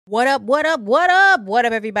What up, what up, what up? What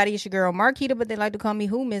up, everybody? It's your girl, Marquita, but they like to call me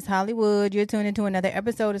who? Miss Hollywood. You're tuned into another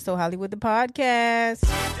episode of So Hollywood, the podcast.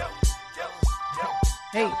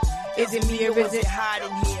 Hey, is it me or is it hot in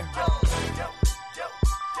here?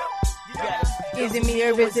 Is it me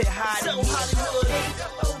or is it hot in here? So Hollywood,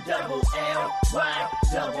 So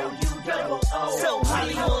Hollywood, So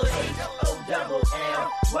Hollywood,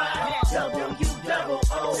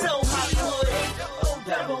 So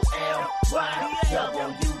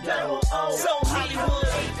Hollywood,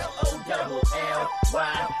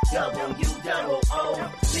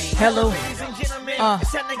 hello, ladies and gentlemen.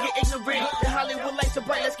 It's time to get ignorant. The Hollywood lights are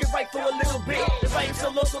bright. Let's get right for a little bit. The vibe's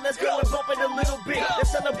so low, so let's go and bump it a little bit.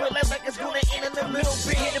 Let's celebrate life like it's gonna end in a little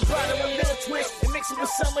bit. Hit the bottom a little twist and mix it with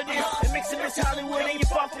some of this. And mix it with Hollywood and you're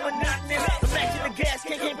far from monotonous. Imagine the gas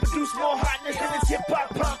can't produce more hotness than this hip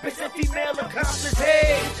hop pompous and female accomplice.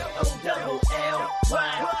 Hey,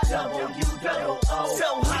 O-double-L-Y-W-O-O.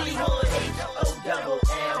 So Hollywood,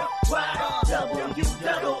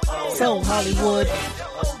 O-double-L-Y-W-O-O. So Hollywood,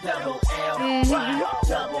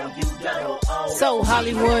 O-double-L-Y-W-O-O. So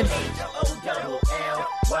Hollywood,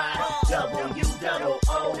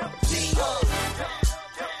 O-double-L-Y-W-O-O.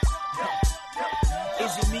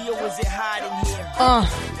 Is it me or is it hot in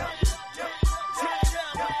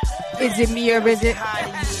here? Is it me or is it hot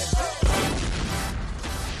in here?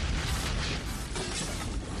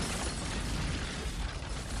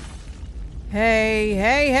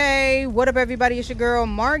 Hey, what up, everybody? It's your girl,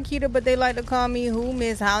 Marquita, but they like to call me who?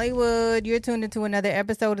 Miss Hollywood. You're tuned into another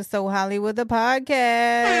episode of So Hollywood, the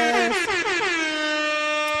podcast.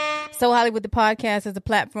 So Hollywood, the podcast is a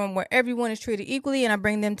platform where everyone is treated equally, and I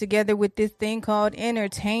bring them together with this thing called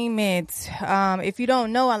entertainment. If you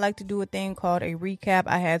don't know, I like to do a thing called a recap.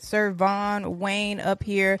 I had Sir Von Wayne up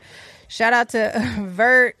here. Shout out to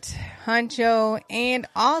Vert, Huncho, and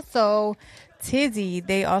also Tizzy.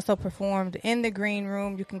 They also performed in the green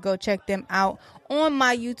room. You can go check them out on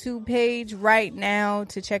my YouTube page right now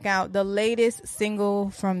to check out the latest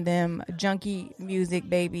single from them, Junkie Music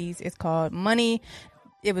Babies. It's called Money.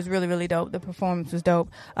 It was really, really dope. The performance was dope.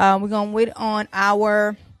 We're going to wait on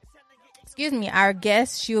our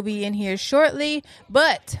guest. She'll be in here shortly,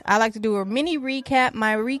 but I like to do a mini recap.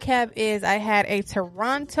 My recap is I had a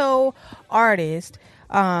Toronto artist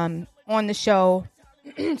on the show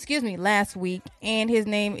last week, and his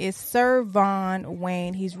name is Sir Von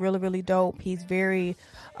Wayne. He's really, really dope. He's very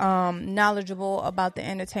knowledgeable about the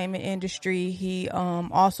entertainment industry. He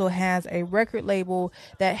also has a record label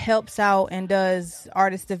that helps out and does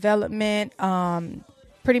artist development,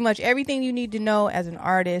 pretty much everything you need to know as an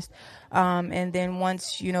artist. And then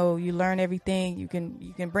once you learn everything, you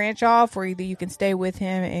can branch off, or either you can stay with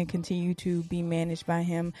him and continue to be managed by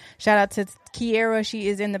him. Shout out to Kiera. She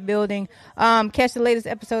is in the building. Catch the latest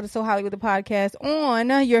episode of So Hollywood, the podcast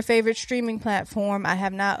on your favorite streaming platform. I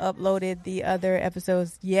have not uploaded the other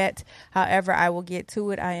episodes yet. However, I will get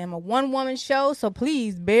to it. I am a one-woman show, so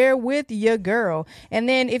please bear with your girl. And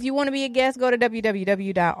then if you want to be a guest, go to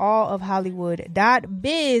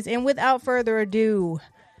www.allofhollywood.biz. And without further ado,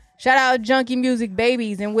 shout out Junkie Music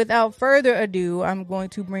Babies. And without further ado, I'm going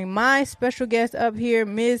to bring my special guest up here,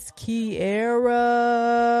 Miss Kiera.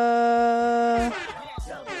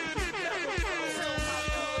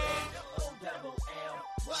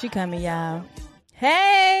 She coming, y'all.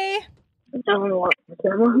 Hey.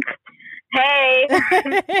 Hey.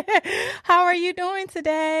 How are you doing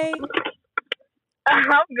today?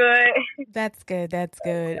 I'm good. That's good.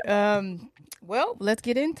 Well, let's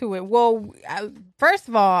get into it. Well, first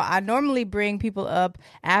of all, I normally bring people up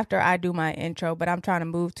after I do my intro, but I'm trying to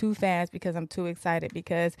move too fast because I'm too excited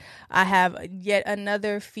because I have yet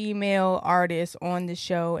another female artist on the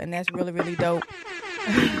show, and that's really, really dope.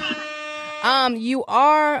 You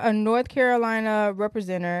are a North Carolina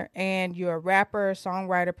representative, and you're a rapper,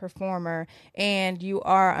 songwriter, performer, and you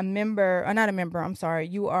are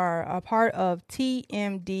you are a part of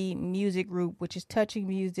TMD Music Group, which is Touching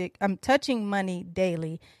Money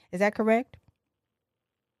Daily. Is that correct?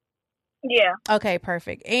 Yeah. Okay,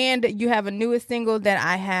 perfect. And you have a newest single that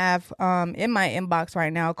I have in my inbox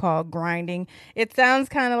right now called Grinding. It sounds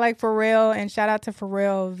kind of like Pharrell, and shout out to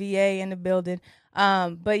Pharrell VA in the building.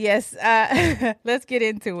 But yes, let's get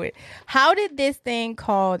into it. How did this thing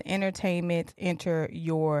called entertainment enter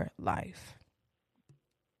your life?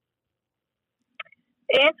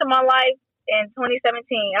 It entered my life in 2017.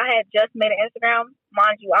 I had just made an Instagram.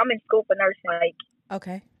 Mind you, I'm in school for nursing.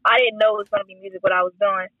 Okay. I didn't know it was going to be music, what I was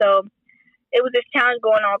doing. So it was this challenge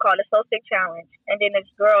going on called the So Sick Challenge. And then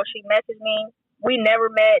this girl, she messaged me. We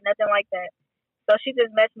never met, nothing like that. So she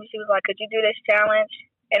just messaged me. She was like, could you do this challenge?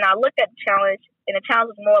 And I looked at the challenge, and the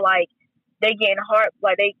challenge was more like they getting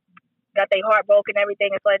like they got their heart broken and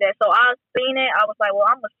everything and stuff like that. So I seen it. I was like, well,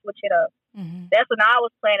 I'm gonna switch it up. That's when I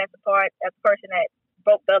was playing as the person that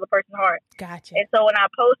broke the other person's heart. Gotcha. And so when I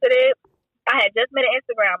posted it, I had just made an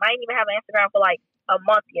Instagram. I didn't even have an Instagram for like a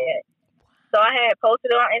month yet. So I had posted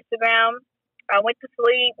it on Instagram. I went to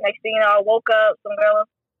sleep. Next thing you know, I woke up. Some girl was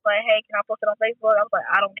like, hey, can I post it on Facebook? I was like,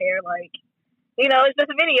 I don't care. Like, it's just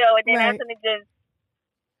a video. And then that's when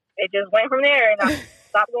it just went from there. And I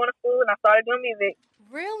stopped going to school and I started doing music.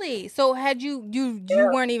 Really? So had you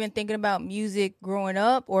weren't even thinking about music growing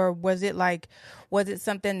up, or was it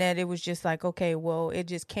something that it was just like, okay, well,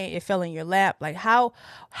 it fell in your lap? Like how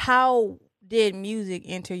did music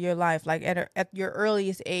enter your life, like at your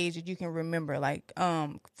earliest age that you can remember? Like,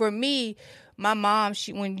 for me, my mom,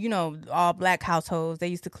 when all black households, they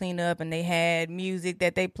used to clean up and they had music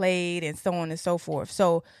that they played and so on and so forth.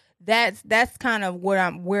 So that's kind of where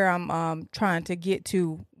I'm trying to get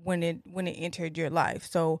to when it entered your life.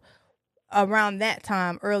 So around that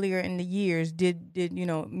time, earlier in the years, did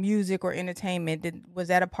music or entertainment, was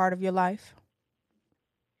that a part of your life?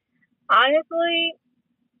 Honestly,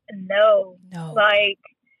 no. Like,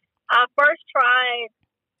 I first tried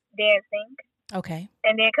dancing. Okay.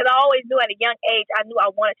 And then, because I always knew at a young age, I knew I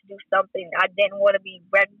wanted to do something. I didn't want to be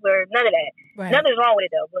regular, none of that. Right. Nothing's wrong with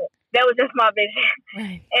it, though, but that was just my vision.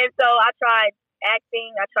 Right. And so I tried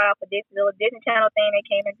acting. I tried out for this little Disney Channel thing that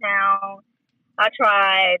came in town. I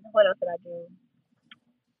tried, what else did I do?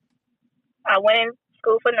 I went in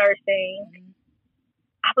school for nursing. Mm-hmm.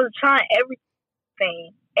 I was trying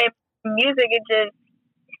everything. And music, it just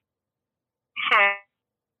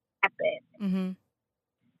happened. Mm-hmm.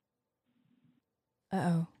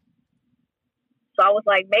 Uh-oh. So I was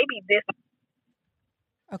like, maybe this.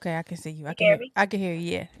 Okay, I can see you. I can hear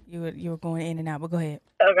you. Yeah, you were going in and out, but go ahead.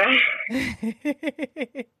 Okay.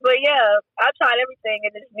 But yeah, I tried everything,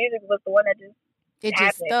 and this music was the one that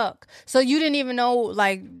just stuck. So you didn't even know,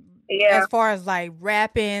 like, as far as like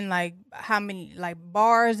rapping, like how many like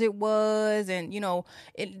bars it was, and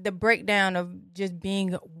the breakdown of just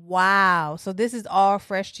being wow. So this is all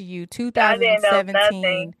fresh to you,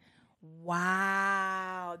 2017.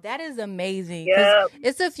 Wow, that is amazing. Yeah.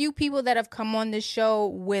 It's a few people that have come on this show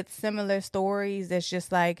with similar stories. That's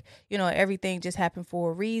just like, everything just happened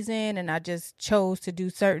for a reason, and I just chose to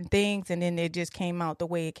do certain things, and then it just came out the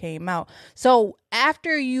way it came out. So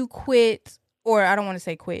after you quit, or I don't want to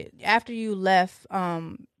say quit, after you left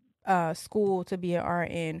school to be an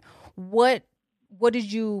RN, what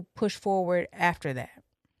did you push forward after that?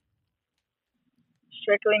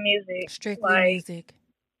 Strictly music. Music.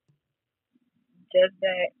 Just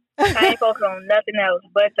that. I ain't focused on nothing else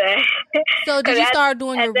but that. So did you start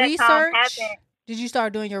doing your research? Did you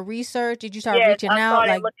start doing your research? Did you start reaching out?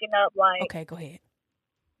 I started looking up, like... Okay, go ahead.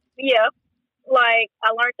 Yeah. Like,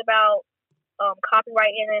 I learned about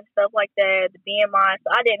copywriting and stuff like that, the BMI.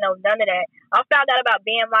 So I didn't know none of that. I found out about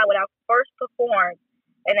BMI when I first performed.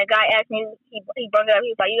 And the guy asked me, he brought it up.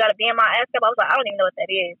 He was like, you got a BMI ASCAP? I was like, I don't even know what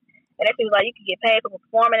that is. And then he was like, you can get paid for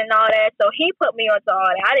performing and all that. So he put me onto all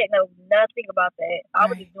that. I didn't know nothing about that. I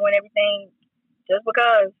was just doing everything just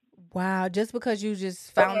because. Wow, just because you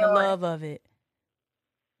just found the love of it.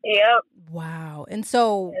 Yep. Wow. And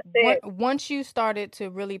so once you started to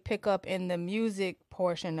really pick up in the music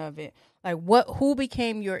portion of it, like who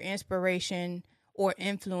became your inspiration or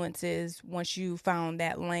influences once you found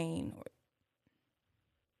that lane?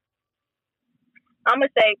 I'm going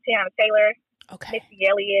to say Tiana Taylor, Missy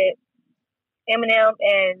Elliott, Eminem,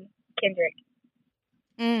 and Kendrick.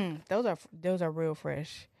 Those are real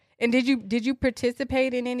fresh. And did you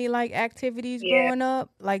participate in any like activities growing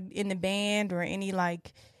up, like in the band or any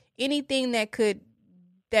like anything that could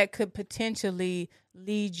potentially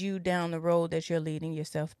lead you down the road that you're leading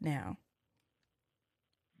yourself now?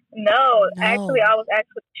 No, actually, I was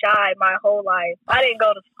actually shy my whole life. I didn't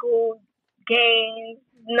go to school, games,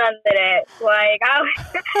 none of that. Like,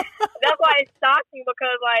 that's why it shocked me,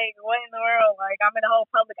 because, like, what in the world? Like, I'm in the whole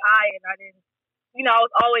public eye, and I didn't, I was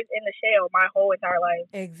always in the shell my whole entire life.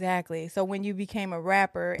 Exactly. So when you became a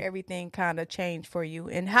rapper, everything kind of changed for you.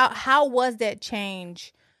 And how was that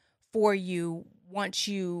change for you once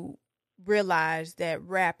you realized that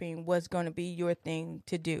rapping was going to be your thing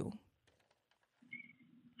to do?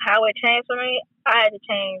 How it changed for me? I had to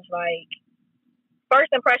change, like, first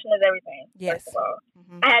impression is everything. Yes. First of all,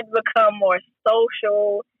 I had to become more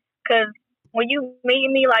social, because when you meet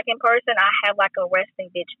me, like, in person, I have, like, a resting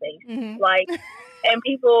bitch face. Like, and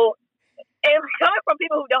people, and coming from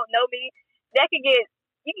people who don't know me, you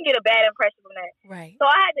can get a bad impression from that. Right. So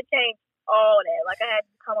I had to change all that. Like, I had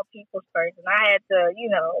to become a people's person. I had to,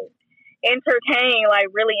 entertain, like,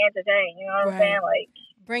 really entertain. You know what I'm saying? Like,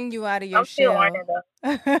 Bring you out of your I'm still shell. learning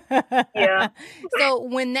though. Yeah. So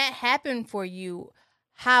when that happened for you,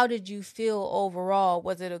 how did you feel overall?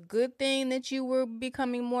 Was it a good thing that you were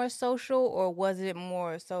becoming more social, or was it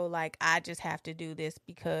more so like, I just have to do this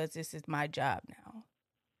because this is my job now?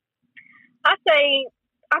 I say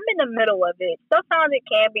I'm in the middle of it. Sometimes it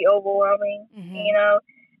can be overwhelming, Mm-hmm.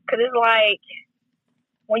 because it's like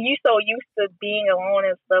when you so used to being alone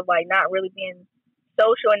and stuff, like not really being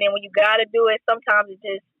social, and then when you gotta do it, sometimes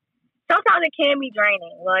it can be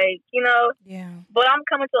draining, Yeah. But I'm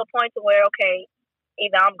coming to a point to where, okay,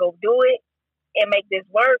 either I'm gonna do it and make this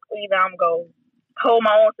work, or either I'm gonna hold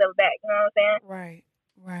my own self back. You know what I'm saying? Right.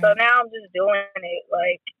 So Right. now I'm just doing it.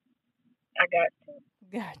 Like I got to.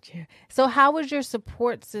 Gotcha. So how was your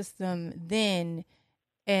support system then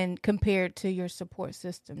and compared to your support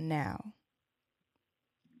system now?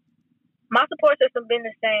 My support system been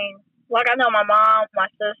the same. Like I know my mom, my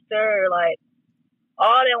sister, like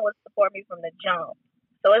all of them would support me from the jump.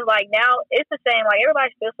 So it's like now it's the same. Like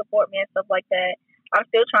everybody still support me and stuff like that. I'm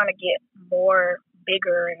still trying to get more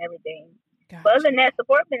bigger and everything. But other Gotcha. than that,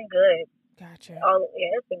 support been good. Gotcha.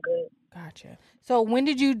 Yeah, it's been good. Gotcha. So when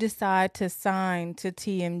did you decide to sign to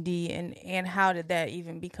TMD, and how did that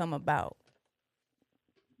even become about?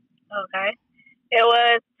 Okay. It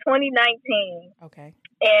was 2019. Okay.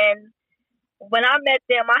 And when I met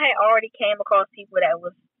them, I had already came across people that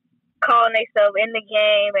was calling themselves in the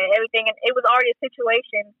game and everything. And it was already a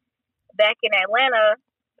situation back in Atlanta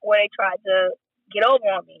where they tried to get over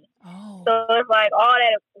on me. Oh. So it's like all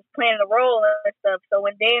that was playing a role and stuff. So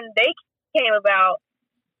when then they came about,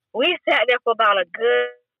 we sat there for about a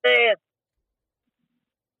good,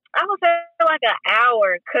 I would say like an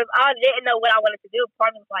hour, because I didn't know what I wanted to do.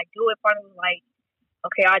 Part of me was like, do it. Part of me was like,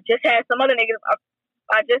 okay, I just had some other niggas.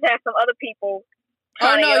 I just had some other people Oh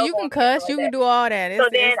trying to no, get you over can on me and cuss, stuff you like can that. do all that. So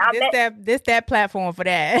then I met. This that platform for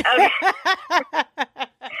that. Okay.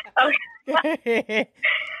 Okay.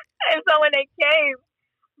 And so when they came,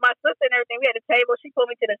 my sister and everything, we had a table. She pulled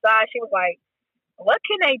me to the side. She was like, "What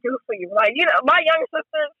can they do for you?" Like, my younger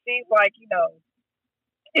sister, she's like,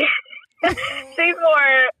 she's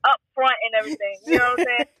more upfront and everything. You know what I'm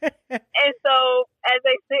saying? And so as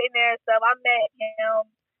they sitting there and stuff, I met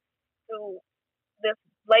him through this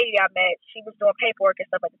lady I met. She was doing paperwork and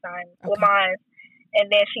stuff at the time with mine.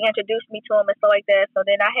 And then she introduced me to him and stuff like that. So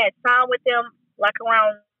then I had signed with them like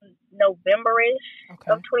around November-ish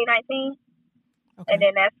of 2019. Okay. And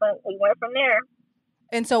then that's when we went from there.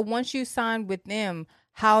 And so once you signed with them,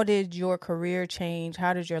 how did your career change?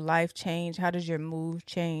 How did your life change? How did your move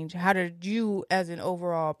change? How did you as an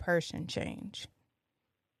overall person change?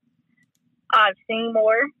 I've seen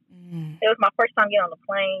more. It was my first time getting on the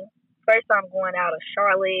plane. First time going out of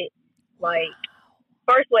Charlotte. Like,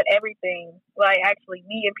 first with everything. Like, actually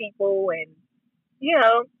meeting people and,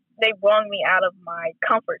 they brought me out of my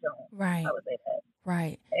comfort zone. Right. I would say that.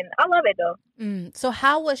 Right. And I love it, though. So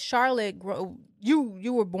how was Charlotte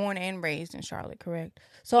you were born and raised in Charlotte, correct?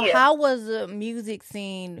 So how was the music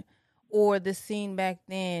scene or the scene back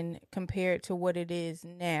then compared to what it is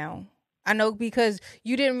now? I know because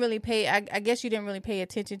you didn't really pay. I guess you didn't really pay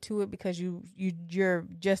attention to it because you're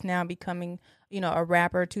just now becoming a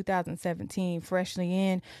rapper, 2017, freshly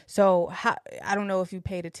in. So I don't know if you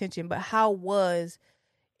paid attention, but how was,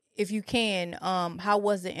 if you can, how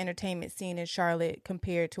was the entertainment scene in Charlotte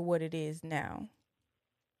compared to what it is now?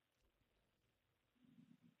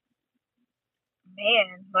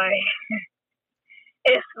 Man, like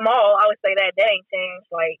it's small. I would say that ain't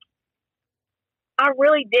changed. Like I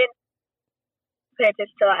really didn't pay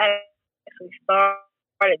attention until I actually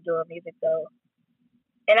started doing music, though.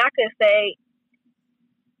 And I could say,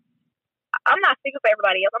 I'm not speaking for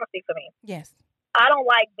everybody else. I'm gonna speak for me. Yes. I don't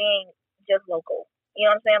like being just local. You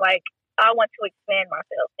know what I'm saying? Like I want to expand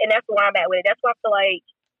myself, and that's where I'm at with it. That's why I feel like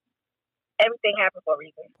everything happens for a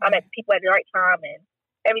reason. I met people at the right time and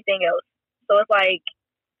everything else. So it's like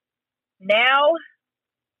now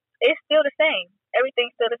it's still the same.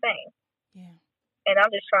 Everything's still the same. Yeah. And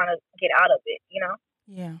I'm just trying to get out of it,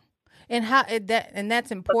 Yeah. And how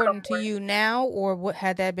that's important to you now, or what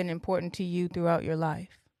had that been important to you throughout your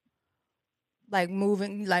life? Like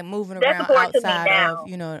moving around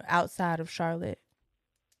outside of Charlotte.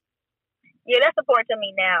 Yeah, that's important to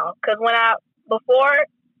me now. Because before,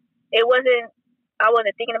 I wasn't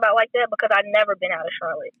thinking about like that because I'd never been out of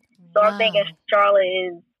Charlotte. So I'm thinking Charlotte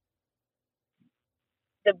is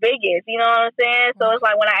the biggest, you know what I'm saying? So it's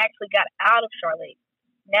like when I actually got out of Charlotte,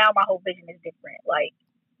 now my whole vision is different. Like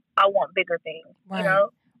I want bigger things,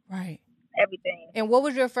 Right. Everything. And what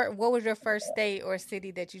was your first state or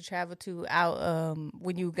city that you traveled to out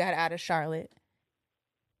when you got out of Charlotte?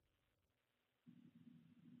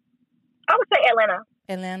 I would say Atlanta.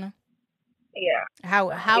 Atlanta. Yeah.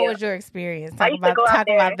 How was your experience? I used to go out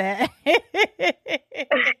there. Talk about that.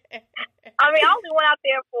 I mean, I only went out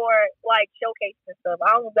there for like showcases and stuff.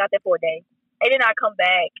 I only was out there for a day, and then I come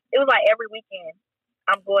back. It was like every weekend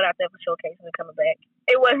I'm going out there for showcases and coming back.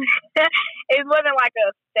 It wasn't. It wasn't like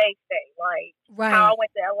a stay. Like how I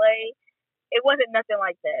went to LA. It wasn't nothing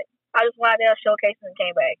like that. I just went out there showcases and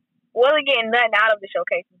came back. Wasn't getting nothing out of the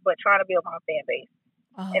showcases, but trying to build my fan base,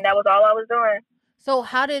 and that was all I was doing. So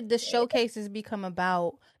how did the showcases become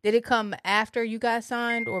about? Did it come after you got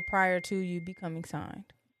signed or prior to you becoming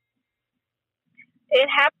signed? It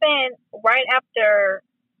happened right after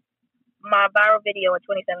my viral video in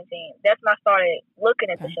 2017. That's when I started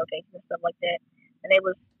looking at the showcases and stuff like that. And it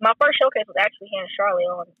was my first showcase was actually here in Charlotte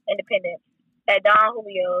on Independence at Don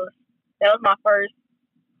Julio's. That was my first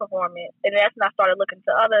performance, and that's when I started looking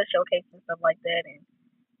to other showcases and stuff like that. And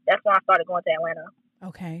that's when I started going to Atlanta.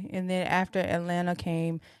 Okay, and then after Atlanta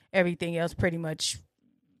came, everything else pretty much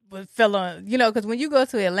fell on, because when you go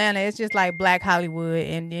to Atlanta, it's just like Black Hollywood,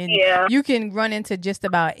 and then you can run into just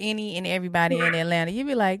about any and everybody in Atlanta. You'd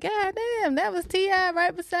be like, God damn, that was T.I.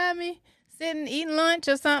 right beside me, sitting eating lunch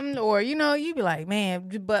or something, or you'd be like, man.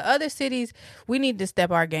 But other cities, we need to step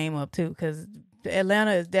our game up too, because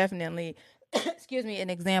Atlanta is definitely, excuse me, an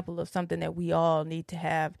example of something that we all need to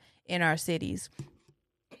have in our cities.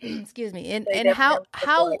 Excuse me, and how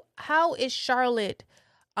is Charlotte?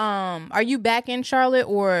 Are you back in Charlotte,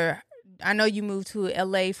 or I know you moved to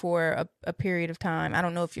LA for a period of time. I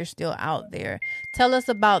don't know if you're still out there. Tell us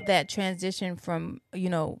about that transition from,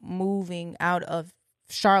 moving out of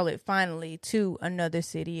Charlotte finally to another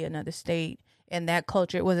city, another state, and that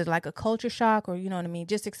culture. Was it like a culture shock, or you know what I mean?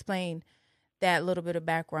 Just explain that little bit of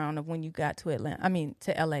background of when you got to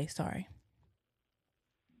to LA, sorry.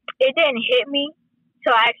 It didn't hit me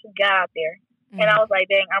till I actually got out there. And I was like,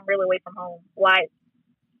 dang, I'm really away from home. Like,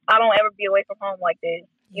 I don't ever be away from home like this.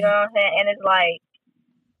 You know what I'm saying? And it's like,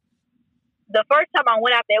 the first time I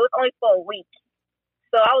went out there, it was only for a week.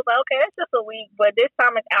 So I was like, okay, that's just a week. But this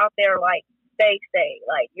time it's out there, like, stay.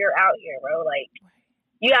 Like, you're out here, bro. Like,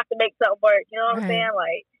 you have to make something work. You know what I'm saying?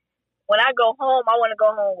 Like, when I go home, I want to go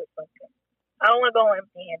home with something. I don't want to go home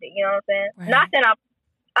empty-handed. You know what I'm saying? Right. Not that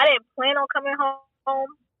I didn't plan on coming home.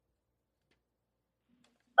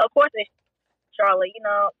 Of course, it's Charlotte,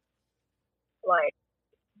 like,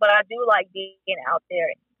 but I do like being out there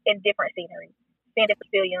in different scenery, seeing if it's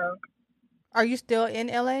still young. Are you still in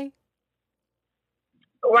LA?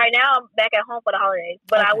 Right now, I'm back at home for the holidays,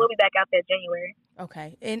 but I will be back out there January.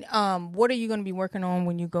 Okay. And what are you going to be working on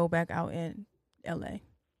when you go back out in LA?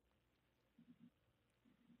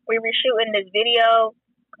 We were shooting this video,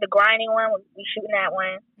 the grinding one. We shooting that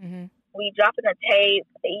one. Mm-hmm. We dropping a tape,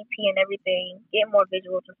 the EP and everything, getting more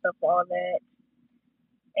visuals and stuff, all that.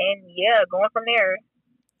 And going from there.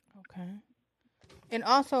 Okay. And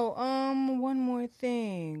also, one more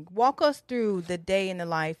thing. Walk us through the day in the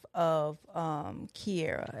life of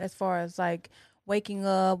Kiera, as far as like waking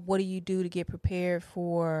up. What do you do to get prepared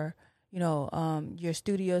for, your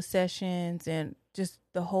studio sessions and just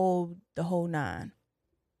the whole nine?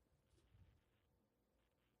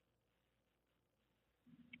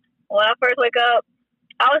 When I first wake up,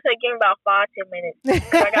 I would say give me about 5-10 minutes.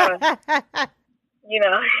 I gotta,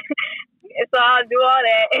 and so I'll do all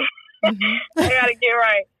that. Mm-hmm. I gotta get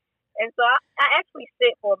right. And so I actually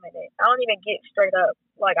sit for a minute. I don't even get straight up.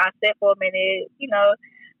 Like, I sit for a minute,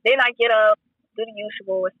 then I get up, do the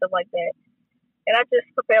usual and stuff like that. And I just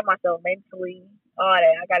prepare myself mentally, all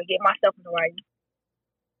that. I gotta get myself in the right.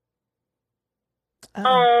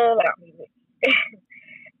 Without music.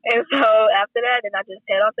 And so after that, then I just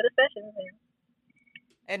head on to the sessions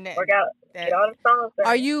and work out, get all the songs.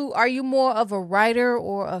 Are you more of a writer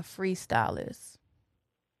or a freestylist?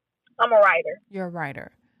 I'm a writer. You're a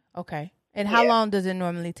writer. Okay. And how long does it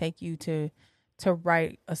normally take you to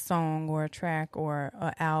write a song or a track or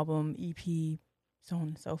an album, EP, so on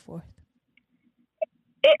and so forth?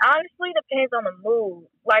 It honestly depends on the mood.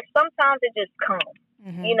 Like, sometimes it just comes,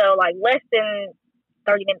 like less than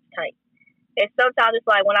 30 minutes type. And sometimes it's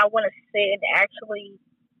like when I want to sit and actually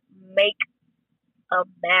make a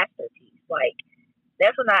masterpiece. Like,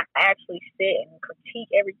 that's when I actually sit and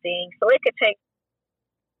critique everything. So it could take,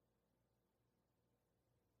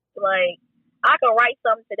 like, I could write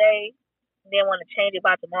something today, then want to change it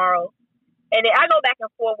by tomorrow. And then I go back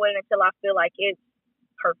and forth with it until I feel like it's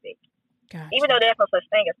perfect. Gotcha. Even though there's no such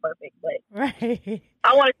thing as perfect, but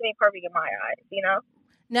I want it to be perfect in my eyes,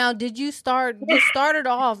 Now, you started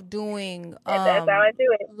off doing that's how I do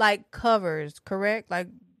it. Like covers, correct? Like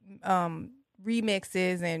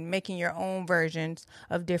remixes and making your own versions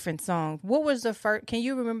of different songs. What was the first? Can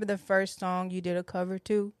you remember the first song you did a cover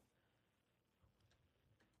to?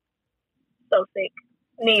 So Sick.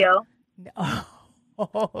 Neo.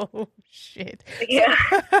 Oh shit. Yeah.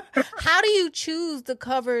 So, how do you choose the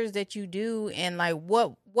covers that you do, and like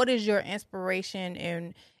what is your inspiration,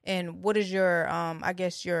 and what is your I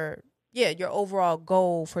guess your overall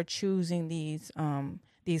goal for choosing these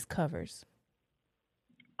covers?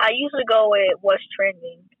 I usually go with what's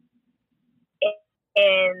trending,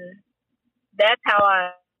 and that's how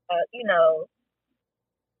I, you know,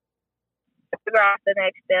 figure out the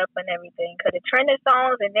next step and everything. Because the trending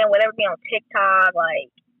songs and then whatever be on TikTok, like,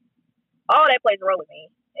 all that plays a role with me.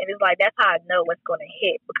 And it's like, that's how I know what's going to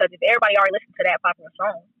hit. Because if everybody already listened to that popular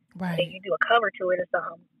song, Right. and you do a cover to it or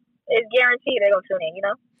something, it's guaranteed they're going to tune in, you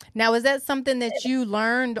know? Now, is that something that you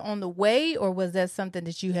learned on the way, or was that something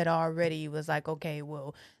that you had already was like, okay,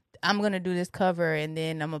 well, I'm going to do this cover, and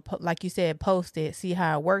then I'm going to, like you said, post it, see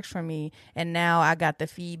how it works for me. And now I got the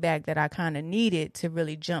feedback that I kind of needed to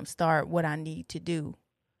really jumpstart what I need to do.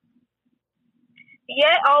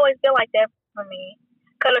 Yeah, it always been like that for me.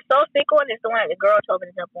 Because the So Sick one is the one that the girl told me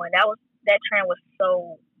to jump on. That trend was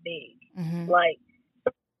so big. Mm-hmm. Like,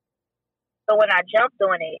 so when I jumped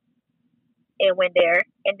on it went there.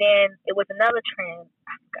 And then it was another trend.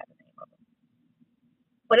 I forgot the name of it.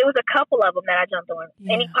 But it was a couple of them that I jumped on.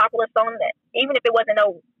 Yeah. Any popular song that, even if it wasn't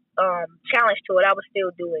no challenge to it, I would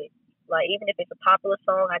still do it. Like, even if it's a popular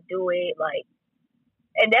song, I do it. Like,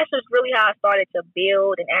 and that's just really how I started to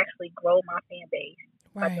build and actually grow my fan base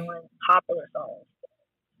by doing popular songs.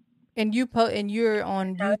 And you're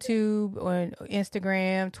on YouTube, on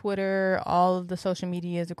Instagram, Twitter, all of the social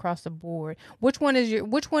medias across the board. Which one is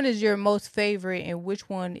your most favorite, and which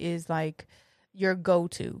one is like your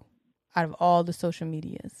go-to out of all the social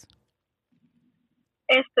medias?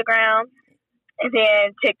 Instagram and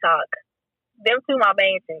then TikTok. Them two my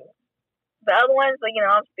main two. The other ones, you know,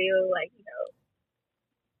 I'm still like, you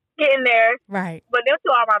know, getting there. Right. But them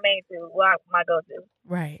two are my main two, my go-to.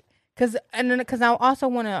 Right. Because I also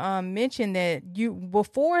want to mention that you,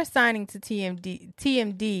 before signing to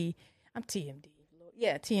TMD,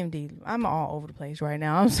 I'm all over the place right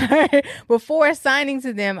now. I'm sorry. Before signing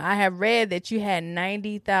to them, I have read that you had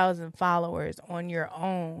 90,000 followers on your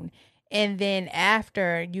own, and then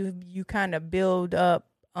after you kind of build up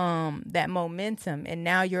that momentum, and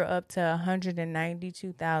now you're up to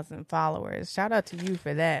 192,000 followers. Shout out to you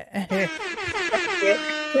for that.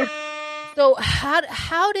 So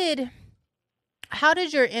how did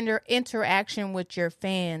your interaction with your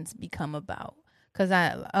fans become about? Because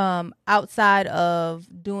outside of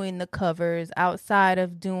doing the covers, outside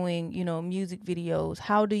of doing, you know, music videos,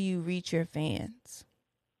 how do you reach your fans?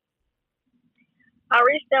 I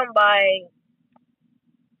reach them by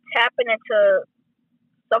tapping into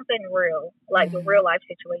something real, like the real life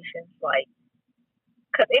situations, like.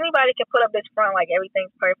 Because anybody can put up this front like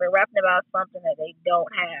everything's perfect, rapping about something that they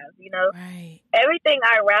don't have, you know? Right. Everything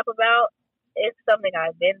I rap about is something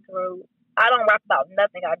I've been through. I don't rap about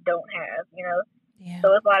nothing I don't have, you know? Yeah.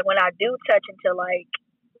 So it's like when I do touch into like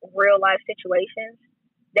real life situations,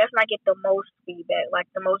 that's when I get the most feedback,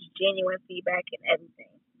 like the most genuine feedback and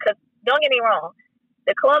everything. Because don't get me wrong,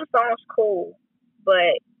 the club song's cool,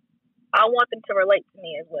 but I want them to relate to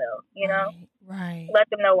me as well, you know? Right.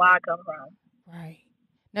 Let them know where I come from. Right.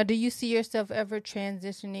 Now, do you see yourself ever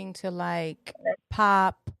transitioning to like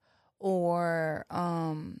pop or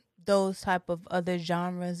those type of other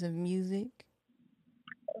genres of music?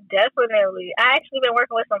 Definitely. I actually been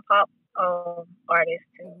working with some pop artists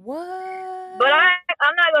too. What? But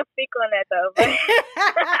I'm not gonna speak on that though.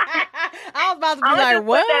 I was about to be like,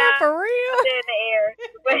 what? For real? In the air.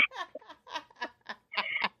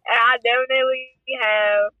 I definitely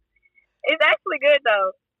have. It's actually good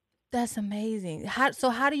though. That's amazing. How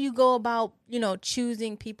do you go about, you know,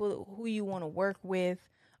 choosing people who you want to work with,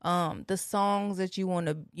 the songs that you want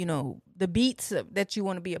to, you know, the beats that you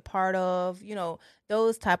want to be a part of, you know,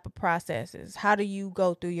 those type of processes? How do you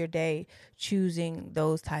go through your day choosing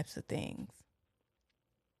those types of things?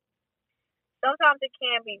 Sometimes it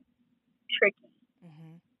can be tricky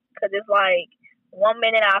because it's like 1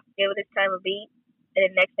 minute I'll feel this type of beat, and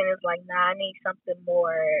the next minute it's like, nah, I need something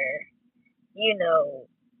more, you know,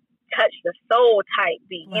 touch the soul type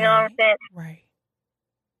beat. Right. You know what I'm saying? Right.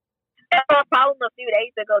 I had a problem a few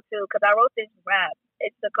days ago too because I wrote this rap.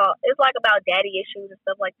 It's like about daddy issues and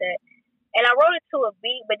stuff like that. And I wrote it to a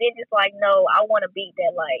beat, but then just like, no, I want a beat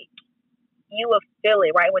that like you will feel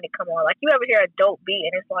it right when it come on. Like you ever hear a dope beat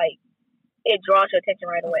and it's like it draws your attention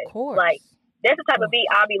right away. Of course. Like that's the type of beat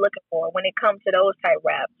I'll be looking for when it comes to those type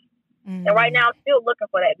raps. And right now I'm still looking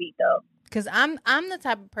for that beat though. Because I'm the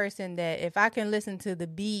type of person that if I can listen to the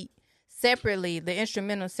beat separately, the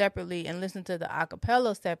instrumental separately, and listen to the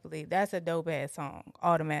acapella separately, that's a dope ass song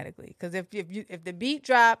automatically. Because if the beat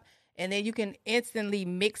drop and then you can instantly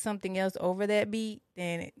mix something else over that beat,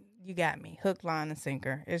 then you got me hook, line, and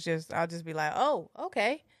sinker. It's just I'll just be like, oh,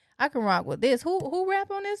 okay, I can rock with this. Who rap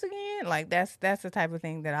on this again? Like that's the type of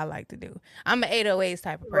thing that I like to do. I'm an 808s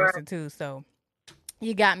type of Right. person too, so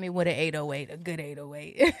you got me with an 808, a good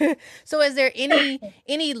 808. So is there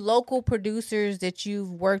any local producers that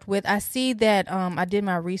you've worked with? I see that I did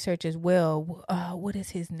my research as well. What is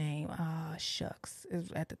his name? Shucks. It's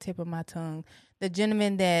at the tip of my tongue. The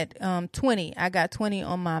gentleman that 20, I got 20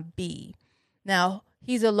 on my B. Now,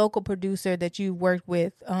 he's a local producer that you worked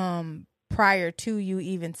with prior to you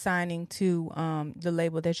even signing to the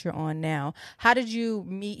label that you're on now. How did you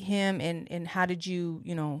meet him and how did you,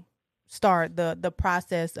 start the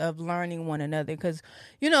process of learning one another? Because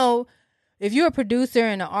if you're a producer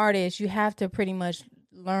and an artist, you have to pretty much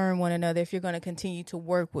learn one another if you're going to continue to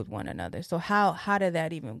work with one another. So how did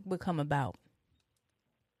that even become about?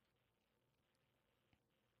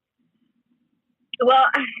 Well,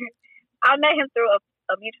 I met him through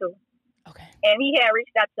a mutual, Okay. and he had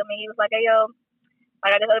reached out to me. He was like, "Hey, yo,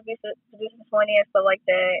 I got this other producer 20 and stuff like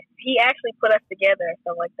that." He actually put us together and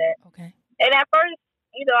stuff like that. Okay. And at first,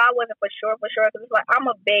 I wasn't for sure because it's like I'm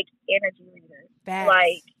a big energy reader.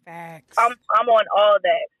 Facts. I'm on all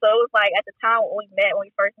that. So it was like at the time when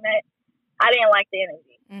we first met, I didn't like the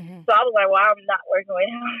energy. Mm-hmm. So I was like, well, I'm not working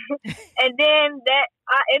with him. And then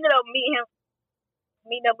I ended up meeting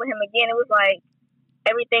up with him again. It was like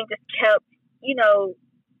everything just kept, we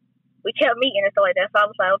kept meeting and stuff like that. So I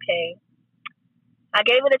was like, okay. I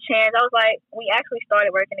gave it a chance. I was like, we actually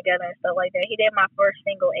started working together and stuff like that. He did my first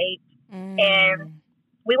single, 8. And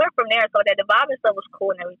we went from there. So that the vibe and stuff was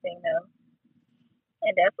cool and everything, though.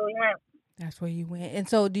 And that's where we went. That's where you went. And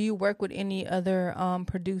so do you work with any other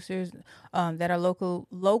producers that are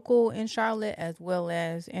local in Charlotte as well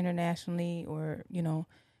as internationally or,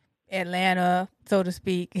 Atlanta, so to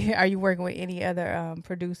speak? Are you working with any other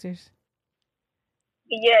producers?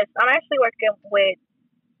 Yes, I'm actually working with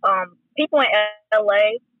people in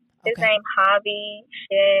LA. His Okay. name Javi,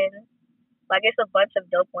 Shin. Like it's a bunch of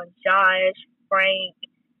dope ones. Josh, Frank.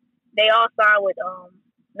 They all signed with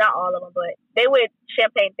not all of them, but they with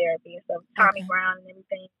Champagne Therapy and stuff. Tommy Okay. Brown and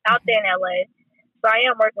everything out there in LA. So I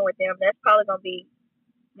am working with them. That's probably gonna be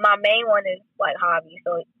my main one is like Javi.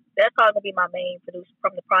 So that's probably gonna be my main producer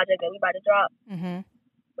from the project that we about to drop. Mm-hmm.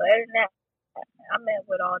 But other than that, I met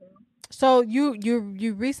with all them. So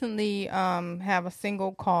you recently have a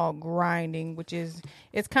single called "Grinding," which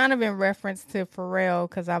it's kind of in reference to Pharrell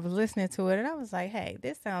because I was listening to it and I was like, hey,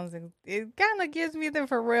 it kind of gives me the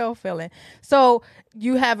Pharrell feeling. So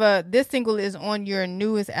you have this single is on your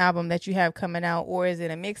newest album that you have coming out, or is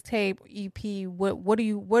it a mixtape, EP? What are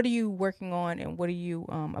you working on and what are you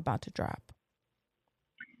about to drop?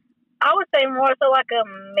 I would say more so like a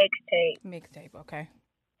mixtape. Mixtape, okay.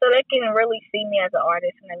 So they can really see me as an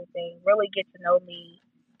artist and everything, really get to know me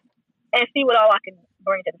and see what all I can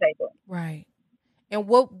bring to the table. Right. And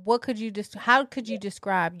how could you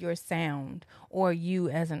describe your sound or you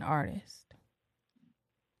as an artist?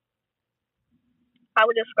 I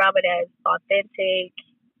would describe it as authentic,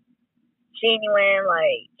 genuine,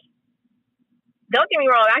 like, don't get me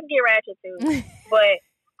wrong, I can get ratchet too, but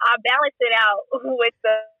I balance it out with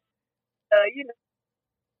the,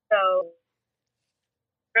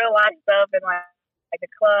 real life stuff and like the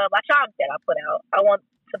club. I try that I put out. I want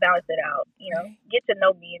to balance it out, Right. get to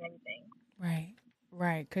know me and everything.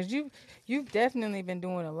 Right. Because you've definitely been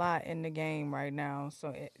doing a lot in the game right now.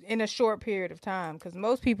 So in a short period of time, because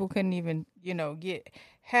most people couldn't even get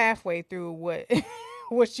halfway through what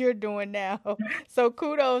what you're doing now. So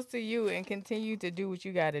kudos to you and continue to do what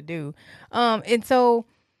you got to do. And so,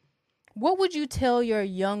 what would you tell your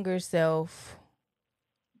younger self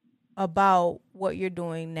about what you're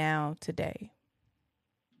doing now today?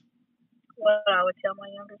 Well, I would tell my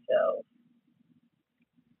younger self,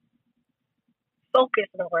 focus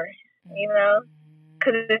more,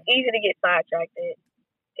 because it's easy to get sidetracked.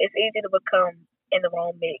 It's easy to become in the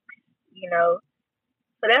wrong mix, So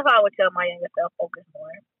that's how I would tell my younger self, focus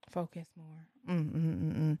more. Focus more.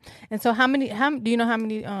 And so, do you know how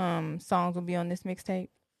many songs will be on this mixtape,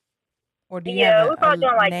 or do you have we're probably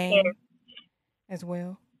doing like name 10 as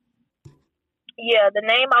well? Yeah, the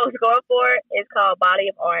name I was going for is called Body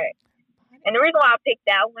of Art. And the reason why I picked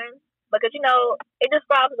that one, because, it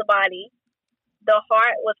describes the body. The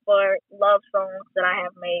heart was for love songs that I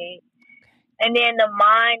have made. And then the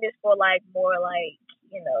mind is for, like, more, like,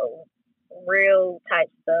 real type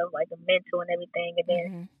stuff, like the mental and everything. And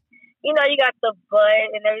then You know, you got the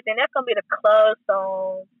butt and everything. That's gonna be the club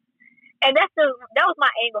song, and that was my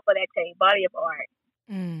angle for that tape, Body of Art.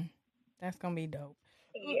 That's gonna be dope.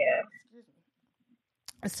 Yeah.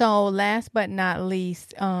 So, last but not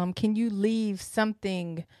least, can you leave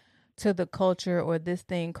something to the culture or this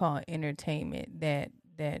thing called entertainment that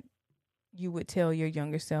you would tell your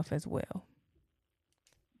younger self as well?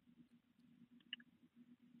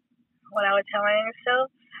 What I would tell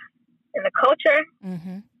myself in the culture,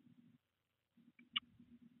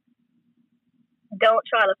 don't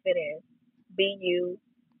try to fit in. Be you.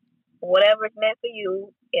 Whatever's meant for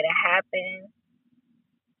you, it'll happen.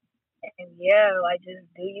 And yeah, like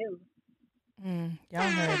just do you. Y'all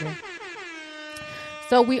heard it.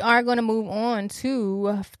 So we are going to move on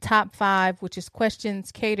to top 5, which is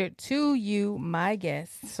questions catered to you, my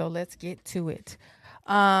guests. So let's get to it.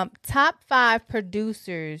 Top 5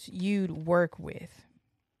 producers you'd work with.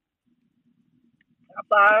 Top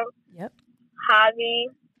 5. Yep. Javi,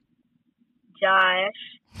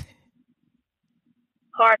 Josh,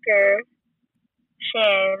 Parker,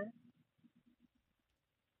 Shin,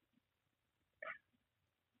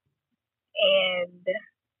 and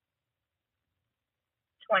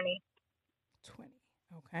 20.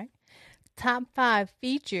 Okay. Top 5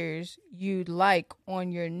 features you'd like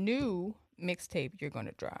on your new mixtape you're going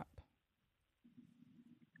to drop.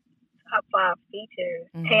 Top 5 features.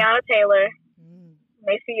 Teyana Taylor,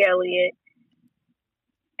 Missy Elliott,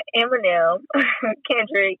 Eminem,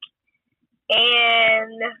 Kendrick,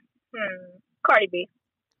 and Cardi B.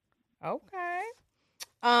 Okay.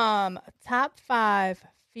 Top 5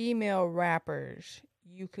 female rappers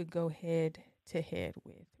you could go head to head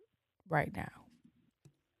with right now.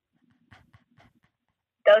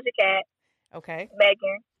 Doja Cat. Okay.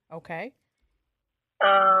 Megan. Okay.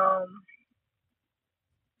 Dang.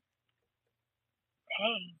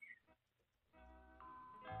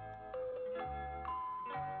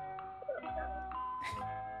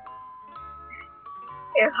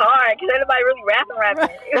 It's hard because anybody really rapping.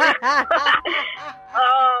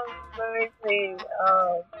 Let me see.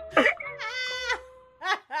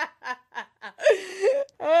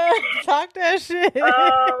 Talk that shit.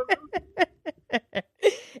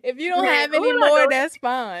 If you don't have any more, that's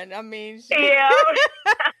fine. I mean, yeah.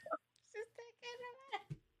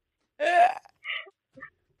 I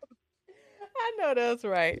know that's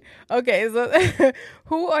right. Okay, so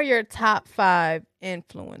who are your top 5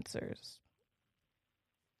 influencers?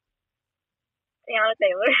 Teyana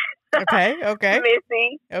Taylor. Okay.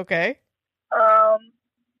 Missy. Okay.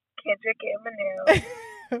 Kendrick, Eminem.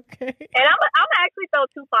 Okay. And I'm actually throw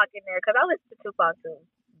Tupac in there because I listen to Tupac too.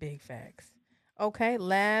 Big facts. Okay,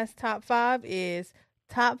 last top 5 is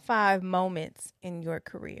top 5 moments in your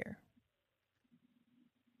career.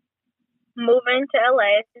 Moving to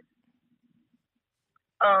LA.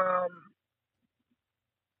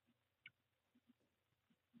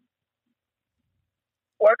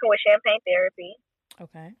 Working with Champagne Therapy.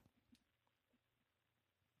 Okay.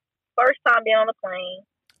 First time being on the plane.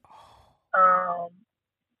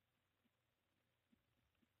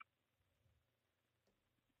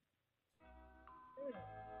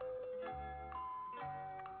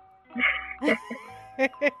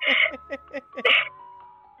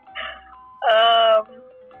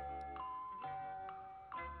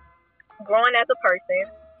 Growing as a person,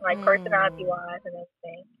 like personality wise and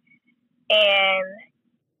everything. And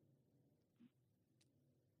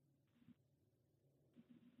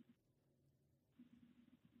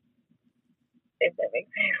if that makes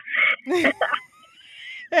sense.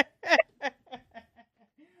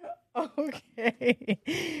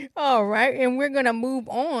 Okay. All right. And we're going to move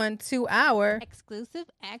on to our exclusive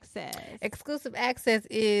access. Exclusive access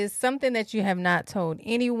is something that you have not told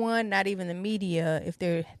anyone, not even the media. If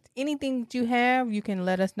there's anything that you have, you can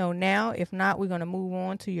let us know now. If not, we're going to move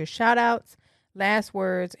on to your shout outs, last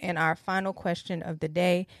words, and our final question of the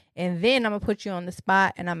day. And then I'm going to put you on the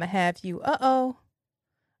spot and I'm going to have you, I'm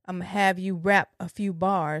going to have you rap a few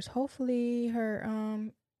bars. Hopefully her,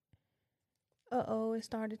 it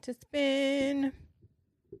started to spin.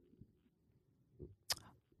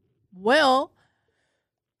 Well,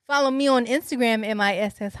 follow me on Instagram,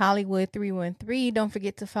 MISS Hollywood 313. Don't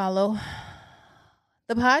forget to follow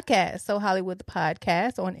the podcast. So Hollywood the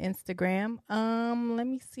Podcast on Instagram. Let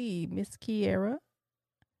me see. Miss Kiera.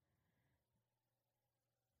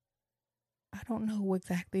 I don't know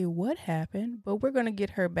exactly what happened, but we're going to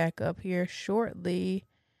get her back up here shortly.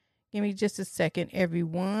 Give me just a second,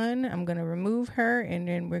 everyone. I'm going to remove her, and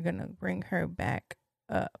then we're going to bring her back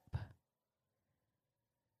up.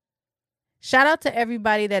 Shout out to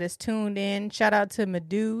everybody that is tuned in. Shout out to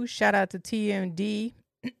Madu. Shout out to TMD.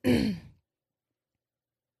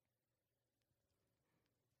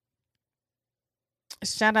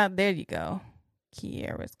 Shout out. There you go.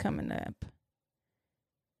 Kiara's coming up.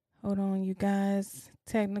 Hold on, you guys.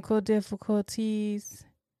 Technical difficulties.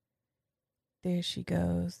 There she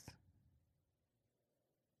goes.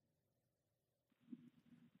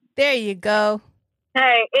 There you go.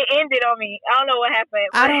 Hey, it ended on me. I don't know what happened.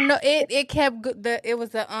 I don't know. It kept it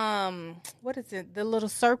was a what is it? The little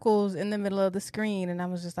circles in the middle of the screen, and I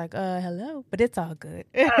was just like, hello, but it's all good.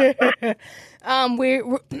 We're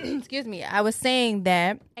excuse me. I was saying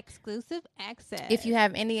that exclusive access. If you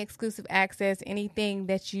have any exclusive access, anything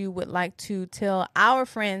that you would like to tell our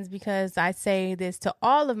friends, because I say this to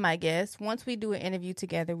all of my guests, once we do an interview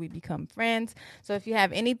together, we become friends. So if you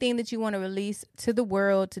have anything that you want to release to the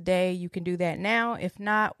world today, you can do that now. If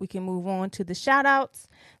not, we can move on to the shout outs,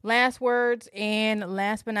 last words, and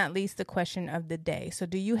last but not least, the question of the day. So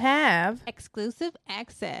do you have exclusive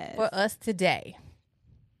access for us today?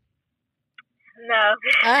 No.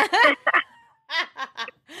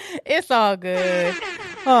 It's all good.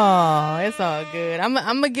 Oh, it's all good. I'm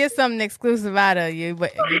gonna get something exclusive out of you,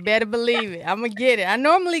 but you better believe it. I'm gonna get it. I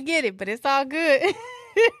normally get it, but it's all good.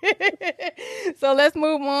 So let's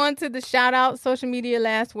move on to the shout out, social media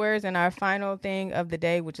last words, and our final thing of the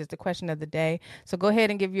day, which is the question of the day. So go ahead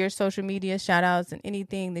and give your social media shout outs and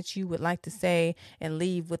anything that you would like to say and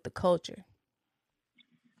leave with the culture.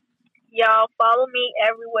 Y'all follow me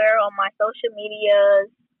everywhere on my social medias,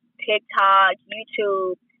 TikTok,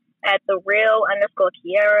 YouTube, at the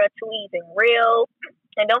real_Kiara, 2 E's and real.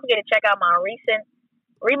 And don't forget to check out my recent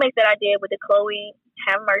remix that I did with the Chloe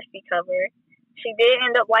Have Mercy cover. She did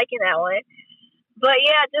end up liking that one. But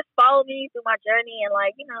yeah, just follow me through my journey and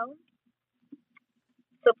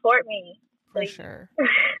support me. For sure.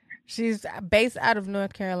 She's based out of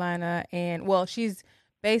North Carolina, and she's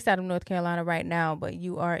based out of North Carolina right now, but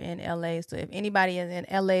you are in LA. So if anybody is in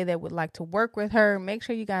LA that would like to work with her, make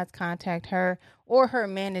sure you guys contact her or her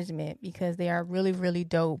management, because they are really, really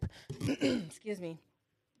dope. Excuse me.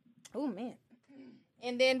 Oh, man.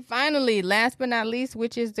 And then finally, last but not least,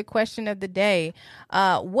 which is the question of the day,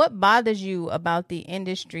 what bothers you about the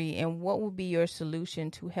industry, and what will be your solution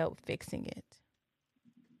to help fixing it?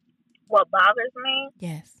 What bothers me?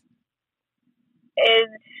 Yes. Is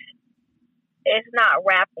it's not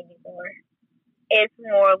rap anymore. It's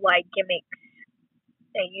more like gimmicks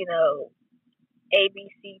and,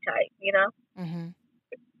 ABC type, Mm-hmm.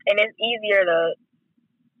 And it's easier to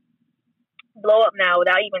blow up now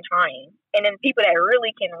without even trying. And then people that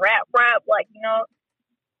really can rap,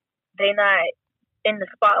 they not in the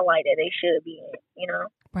spotlight that they should be in,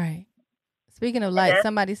 Right. Speaking of light,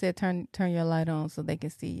 somebody said turn your light on so they can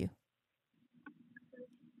see you.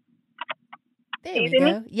 There we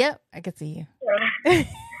go. Yep, I can see you.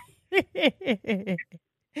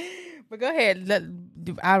 But go ahead.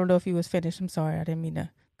 I don't know if you was finished. I'm sorry. I didn't mean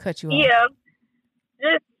to cut you off. Yeah.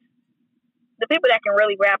 Just the people that can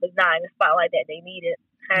really rap is not in the spotlight that they need it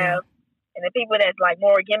have. Yeah. And the people that's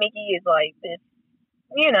more gimmicky is this,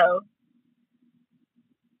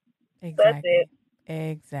 Exactly. That's it.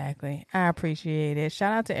 Exactly. I appreciate it.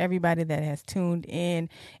 Shout out to everybody that has tuned in.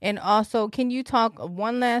 And also, can you talk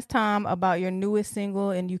one last time about your newest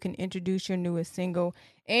single, and you can introduce your newest single?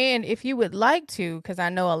 And if you would like to, because I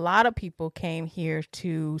know a lot of people came here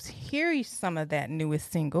to hear some of that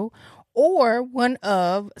newest single or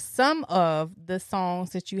some of the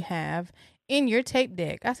songs that you have in your tape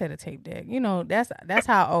deck. I said a tape deck. That's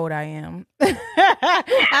how old I am.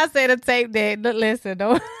 I said a tape deck. Listen,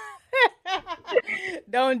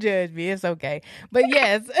 don't judge me. It's okay. But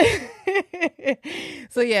yes.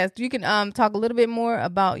 So yes, you can talk a little bit more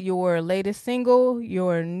about your latest single,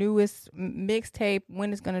 your newest mixtape,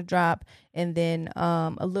 when it's going to drop, and then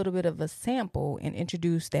a little bit of a sample, and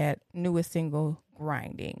introduce that newest single,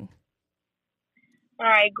 Grinding. All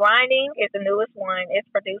right, Grinding is the newest one. It's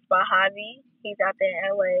produced by Javi. He's out there in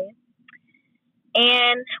LA.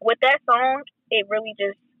 And with that song, it really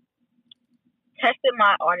just tested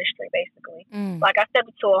my artistry, basically. I stepped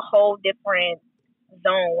into a whole different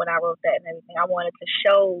zone when I wrote that and everything. I wanted to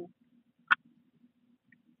show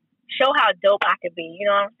how dope I could be. You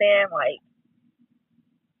know what I'm saying?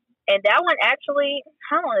 And that one actually,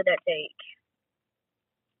 how long did that take?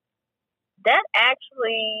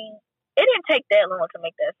 It didn't take that long to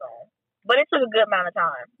make that song, but it took a good amount of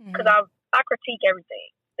time because I critique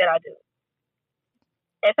everything that I do,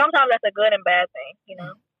 and sometimes that's a good and bad thing,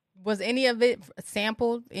 Was any of it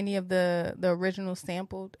sampled? Any of the original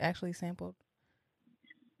actually sampled?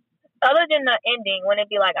 Other than the ending, when it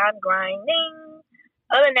be like, I'm grinding.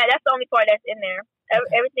 Other than that, that's the only part that's in there.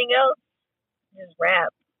 Okay. Everything else, just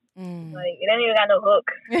rap. Like, it ain't even got no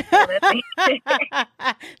hook.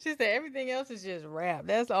 She said everything else is just rap.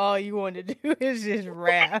 That's all you want to do is just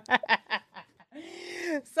rap.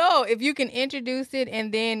 So if you can introduce it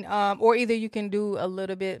and then, or either you can do a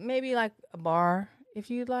little bit, maybe like a bar if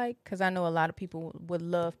you'd like, because I know a lot of people would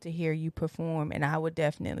love to hear you perform, and I would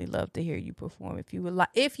definitely love to hear you perform if you would like.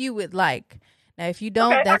 If you would like. Now, if you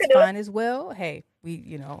don't, okay, that's fine as well. Hey,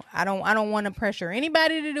 I don't want to pressure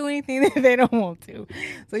anybody to do anything that they don't want to.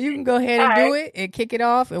 So you can go ahead and do it and kick it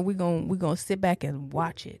off, and we're gonna sit back and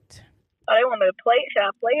watch it. Oh, they want me to play it? Should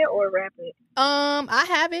I play it or rap it? I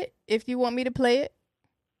have it. If you want me to play it.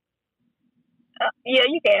 Yeah,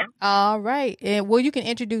 you can. All right. And well, you can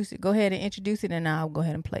introduce it. Go ahead and introduce it, and I'll go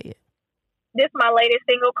ahead and play it. This is my latest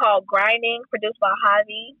single called Grinding, produced by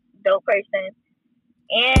Javi, dope person.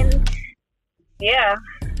 And yeah.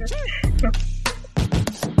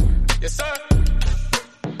 Yes, sir.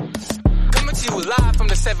 Coming to you live from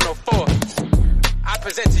the 704. I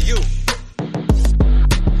present to you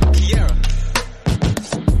Kiara.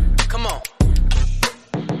 Come on.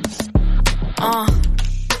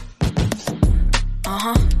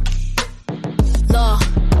 Look,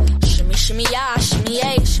 shimmy ya, shimmy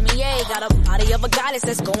yay. Got a body of a goddess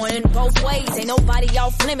that's going in both ways. Ain't nobody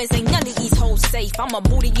off limits, ain't none of these hoes safe. I'm a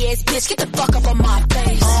booty ass bitch, get the fuck up on my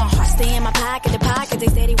face. I stay in my pocket, the pocket, they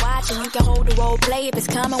steady watching. You can hold the role play if it's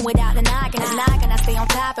coming without the knocking. It's knocking, I stay on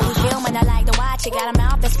top of we filming, I like to watch it. Got a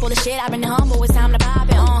mouth that's full of shit, I've been humble, it's time to pop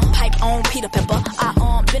it. Pipe on Peter Pepper,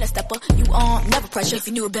 I been a stepper. You never pressure, if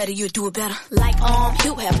you knew it better, you'd do it better. Like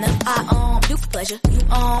Hugh Hefner, I do for pleasure. You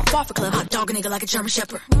far for club, hot dog a nigga like a German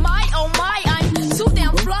shepherd. My oh my, I'm too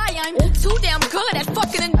damn fly, I'm too damn good at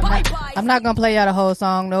fucking and bye-bye. I'm not gonna play y'all the whole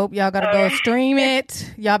song. Nope. Y'all gotta go stream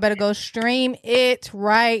it. Y'all better go stream it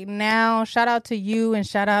right now. Shout out to you and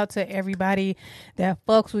shout out to everybody that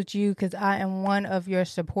fucks with you, because I am one of your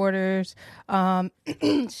supporters. Shout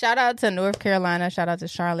out to North Carolina. Shout out to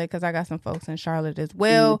Charlotte, because I got some folks in Charlotte as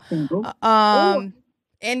well.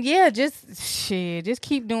 And yeah, just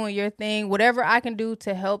keep doing your thing. Whatever I can do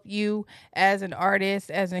to help you as an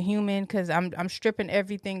artist, as a human, because I'm stripping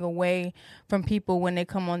everything away from people when they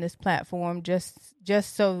come on this platform, just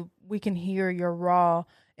so we can hear your raw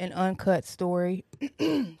and uncut story.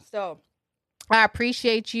 So I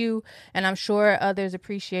appreciate you, and I'm sure others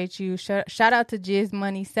appreciate you. Shout out to Jizz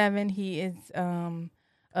Money 7. He is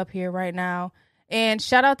up here right now. And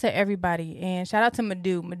shout out to everybody. And shout out to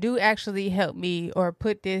Madu. Madu actually helped me or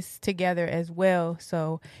put this together as well.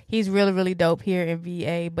 So he's really, really dope here in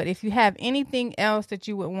VA. But if you have anything else that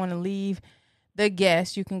you would want to leave the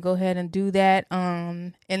guests, you can go ahead and do that.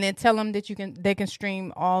 And then tell them that they can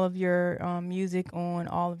stream all of your music on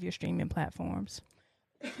all of your streaming platforms.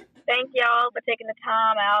 Thank y'all for taking the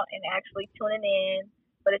time out and actually tuning in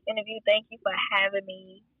for this interview. Thank you for having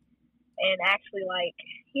me. And actually,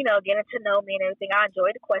 getting to know me and everything. I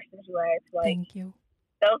enjoyed the questions you asked. Thank you.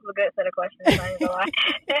 Those were a good set of questions. I ain't gonna lie.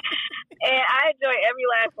 And I enjoy every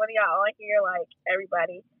last one of y'all on here.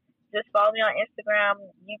 Everybody, just follow me on Instagram,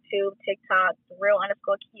 YouTube, TikTok,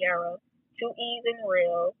 @real_Kiara, 2 E's in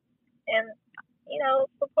real, and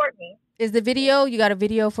support me. Is the video? You got a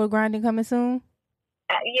video for Grinding coming soon?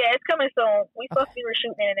 Yeah, it's coming soon. We supposed to be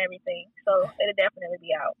reshooting it and everything, so it'll definitely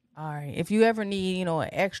be out. All right. If you ever need, an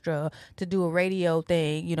extra to do a radio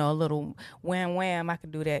thing, a little wham, I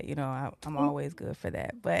can do that. I'm always good for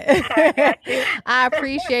that. But I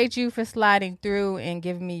appreciate you for sliding through and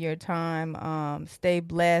giving me your time. Stay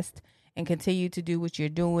blessed and continue to do what you're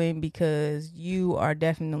doing, because you are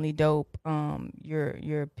definitely dope.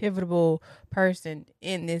 You're a pivotal person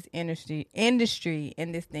in this industry in this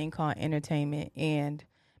thing called entertainment, and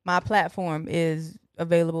my platform is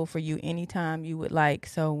available for you anytime you would like.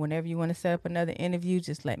 So whenever you want to set up another interview,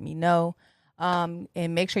 just let me know. And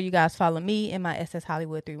make sure you guys follow me in my SS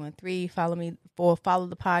Hollywood 313. Follow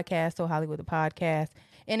the podcast, So Hollywood the podcast.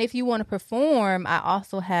 And if you want to perform, I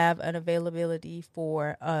also have an availability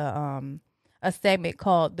for a segment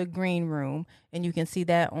called The Green Room, and you can see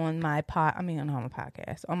that on my on my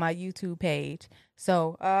podcast, on my YouTube page.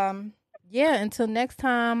 So, until next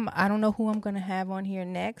time, I don't know who I'm going to have on here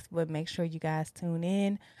next, but make sure you guys tune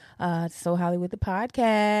in. So Hollywood the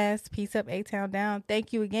podcast. Peace up, A-Town down.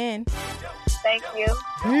 Thank you again. Thank you.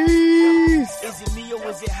 Peace. Is it me or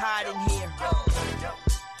is it hot in here?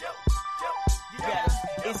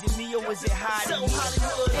 Is it me or is it hot in here? So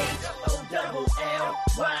Hollywood, H-O-double-L-Y-W-O-O.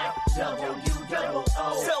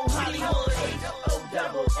 So Hollywood,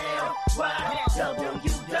 H-O-double-L-Y-W-O-O.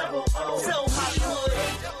 So Hollywood,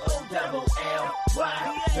 H-O-double-L-Y-W-O-O.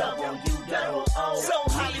 So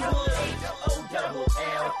Hollywood, H-O-double-L-Y-W-O-O. Hello,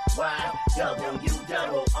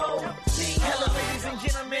 ladies and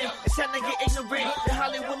gentlemen, it's time to get ignorant. The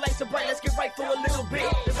Hollywood lights are bright, let's get right for a little bit.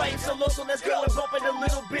 The volume's so low, so let's go and bump it a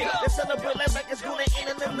little bit. Let's celebrate life like it's gonna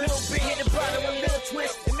end in a little bit. Hit the bottom, a little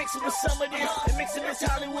twist, and mix it with some of this. And mix it with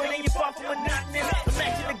Hollywood, and you're far from monotonous.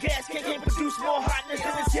 Imagine the gas can't produce more hotness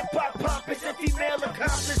than this hip-hop pompous and female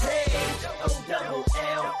accomplice. Hey, H-O-L-L-Y-W-O-O.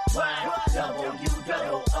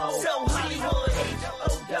 So Hollywood,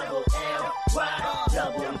 H-O-L-L-Y-W-O-O.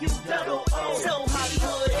 So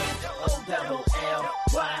Hollywood,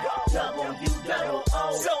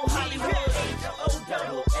 H-O-L-L-Y-W-O-O. So Hollywood,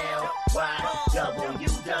 H-O-L-L-Y-W-O-O.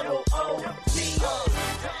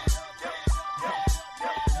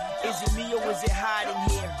 Is it me or is it hot in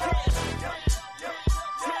here?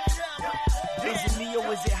 Is it me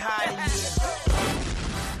or is it hot in here?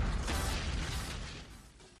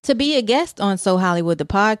 To be a guest on So Hollywood the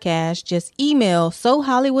Podcast, just email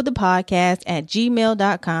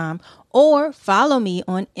sohollywoodthepodcast@gmail.com or follow me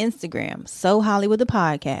on Instagram, So Hollywood the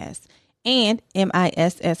Podcast, and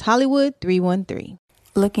MISS Hollywood 313.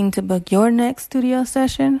 Looking to book your next studio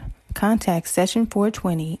session? Contact Session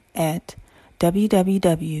 420 at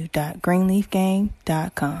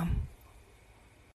www.greenleafgang.com.